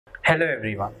Hello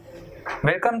everyone,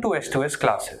 welcome to S2S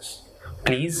Classes.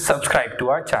 Please subscribe to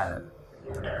our channel.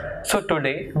 So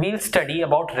today we'll study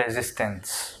about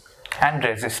resistance and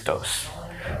resistors.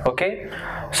 Okay,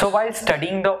 so while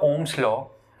studying the Ohm's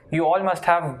law, you all must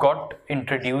have got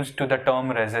introduced to the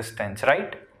term resistance,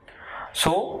 right?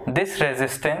 So this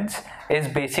resistance is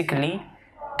basically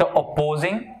the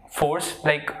opposing force,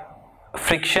 like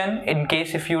friction. In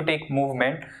case if you take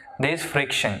movement, there is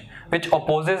friction which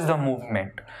opposes the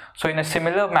movement. So in a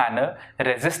similar manner,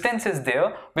 resistance is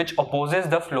there which opposes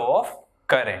the flow of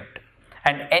current,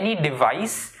 and any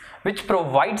device which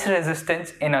provides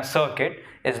resistance in a circuit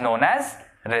is known as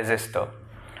resistor.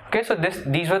 Okay, so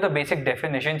these were the basic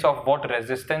definitions of what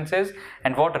resistance is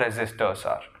and what resistors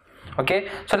are. Okay,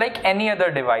 so like any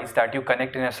other device that you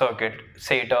connect in a circuit,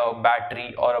 say it a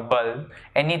battery or a bulb,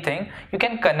 anything, you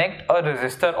can connect a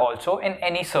resistor also in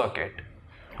any circuit.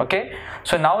 Okay,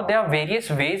 so now there are various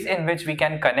ways in which we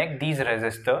can connect these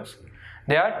resistors.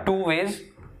 There are two ways.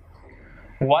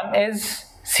 One is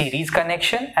series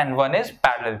connection and one is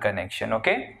parallel connection.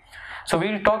 Okay, so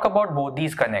we will talk about both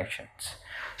these connections.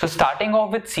 So starting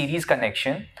off with series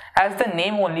connection, as the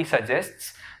name only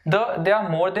suggests, there are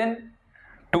more than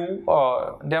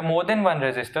one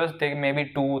resistors. There may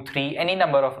be 2, 3, any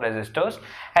number of resistors,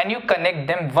 and you connect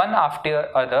them one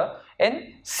after other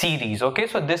in series. Okay,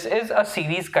 so this is a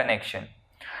series connection.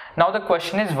 Now the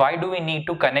question is, why do we need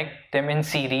to connect them in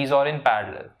series or in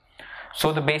parallel?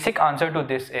 So the basic answer to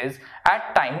this is,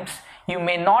 at times you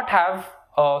may not have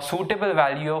a suitable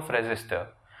value of resistor.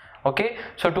 Okay,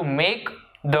 so to make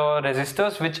the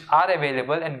resistors which are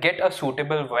available and get a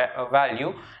suitable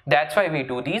value, that's why we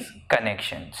do these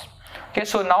connections. Okay,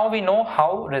 so now we know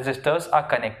how resistors are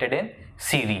connected in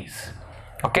series.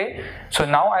 Okay, so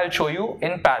now I'll show you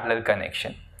in parallel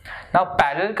connection. Now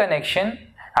parallel connection,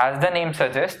 as the name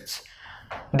suggests,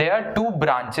 there are two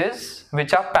branches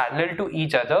which are parallel to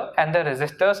each other and the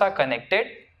resistors are connected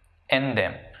in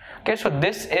them. Okay, so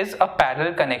this is a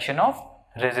parallel connection of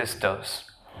resistors.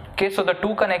 Okay, so the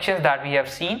two connections that we have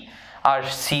seen are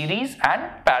series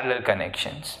and parallel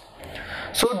connections.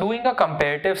 So doing a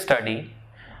comparative study,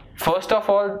 first of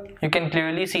all, you can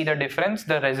clearly see the difference.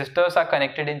 The resistors are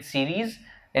connected in series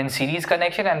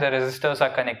connection, and the resistors are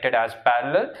connected as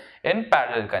parallel in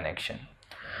parallel connection.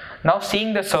 Now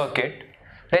seeing the circuit,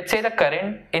 let's say the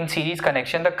current in series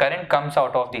connection, the current comes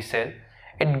out of the cell,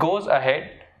 it goes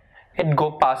ahead,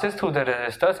 passes through the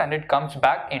resistors and it comes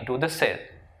back into the cell.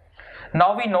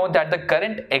 Now we know that the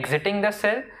current exiting the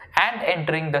cell and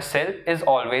entering the cell is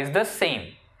always the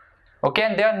same. Okay,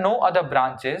 and there are no other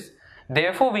branches.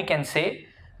 Therefore, we can say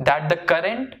that the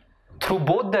current through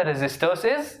both the resistors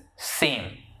is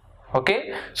same.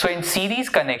 Okay, so in series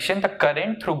connection, the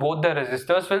current through both the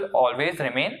resistors will always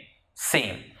remain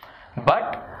same,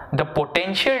 but the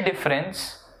potential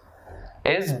difference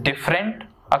is different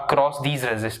across these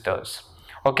resistors.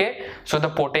 Okay, so the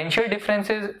potential difference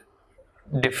is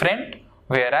different,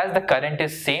 whereas the current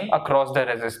is same across the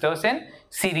resistors in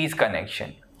series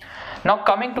connection. Now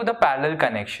coming to the parallel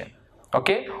connection.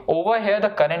 Okay, over here the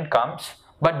current comes,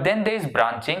 but then there is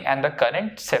branching and the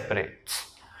current separates.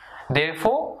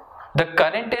 Therefore, the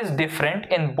current is different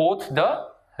in both the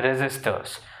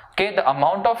resistors. Okay, the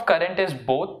amount of current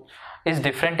is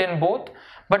different in both,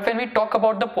 but when we talk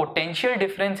about the potential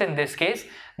difference in this case,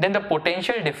 then the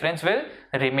potential difference will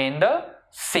remain the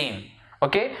same.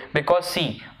 Okay, because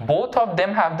see, both of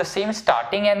them have the same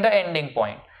starting and the ending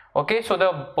point. Okay, so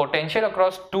the potential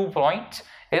across 2 points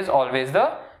is always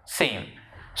the same.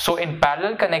 So in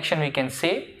parallel connection, we can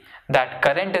say that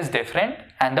current is different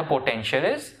and the potential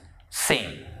is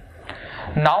same.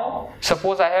 Now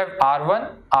suppose I have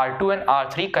R1, R2 and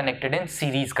R3 connected in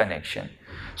series connection.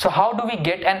 So how do we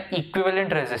get an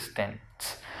equivalent resistance?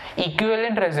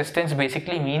 Equivalent resistance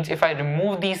basically means if I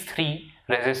remove these three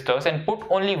resistors and put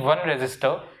only one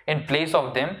resistor in place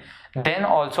of them, then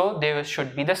also there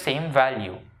should be the same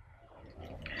value.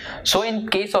 So in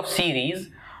case of series,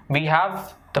 we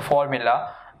have the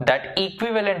formula that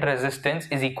equivalent resistance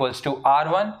is equals to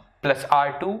R1 plus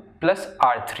R2 plus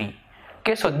R3.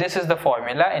 Okay, so this is the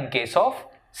formula in case of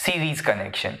series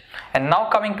connection. And now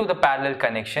coming to the parallel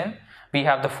connection, we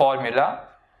have the formula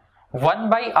 1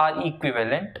 by R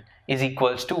equivalent is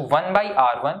equals to 1 by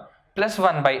R1 plus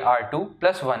 1 by R2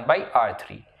 plus 1 by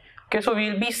R3. Okay, so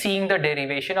we will be seeing the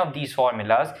derivation of these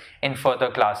formulas in further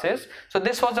classes. So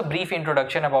this was a brief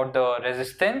introduction about the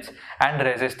resistance and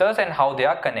resistors and how they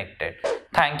are connected.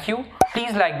 Thank you.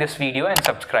 Please like this video and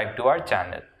subscribe to our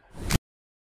channel.